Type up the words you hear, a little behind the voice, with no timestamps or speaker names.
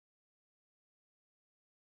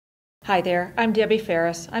Hi there, I'm Debbie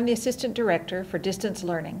Ferris. I'm the Assistant Director for Distance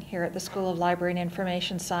Learning here at the School of Library and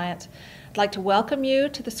Information Science. I'd like to welcome you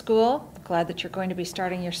to the school. I'm glad that you're going to be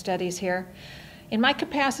starting your studies here. In my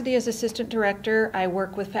capacity as Assistant Director, I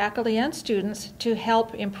work with faculty and students to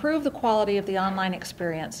help improve the quality of the online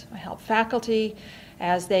experience. I help faculty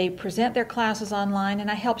as they present their classes online, and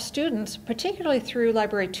I help students, particularly through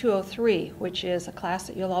Library 203, which is a class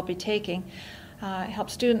that you'll all be taking. Help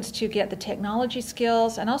students to get the technology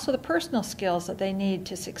skills and also the personal skills that they need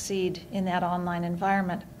to succeed in that online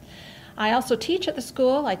environment. I also teach at the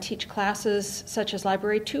school. I teach classes such as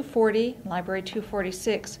Library 240 and Library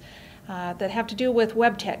 246 that have to do with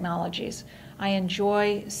web technologies. I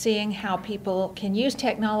enjoy seeing how people can use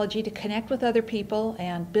technology to connect with other people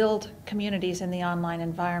and build communities in the online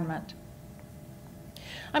environment.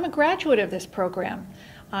 I'm a graduate of this program.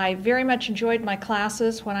 I very much enjoyed my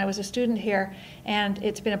classes when I was a student here, and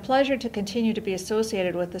it's been a pleasure to continue to be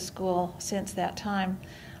associated with the school since that time.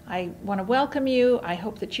 I want to welcome you. I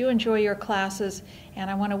hope that you enjoy your classes, and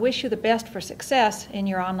I want to wish you the best for success in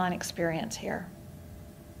your online experience here.